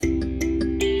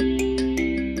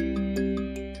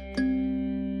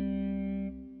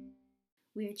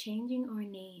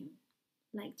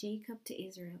Jacob to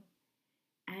Israel.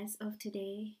 As of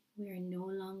today, we are no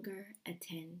longer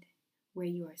InTenD, where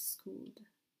you are schooled,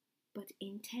 but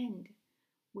InTenD,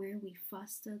 where we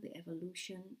foster the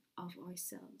evolution of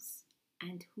ourselves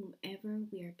and whomever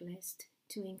we are blessed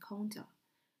to encounter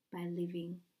by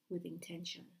living with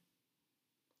intention.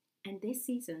 And this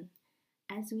season,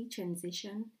 as we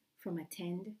transition from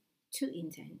InTenD to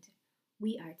InTenD,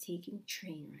 we are taking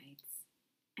train rides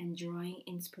and drawing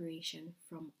inspiration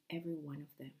from every one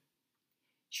of them.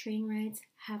 Train rides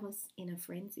have us in a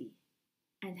frenzy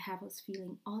and have us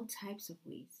feeling all types of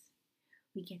ways.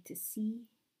 We get to see,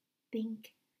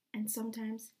 think, and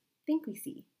sometimes think we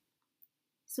see.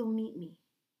 So meet me,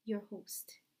 your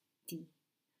host, D,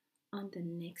 on the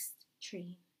next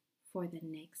train for the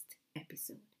next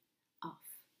episode of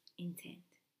InTenD.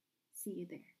 See you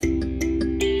there.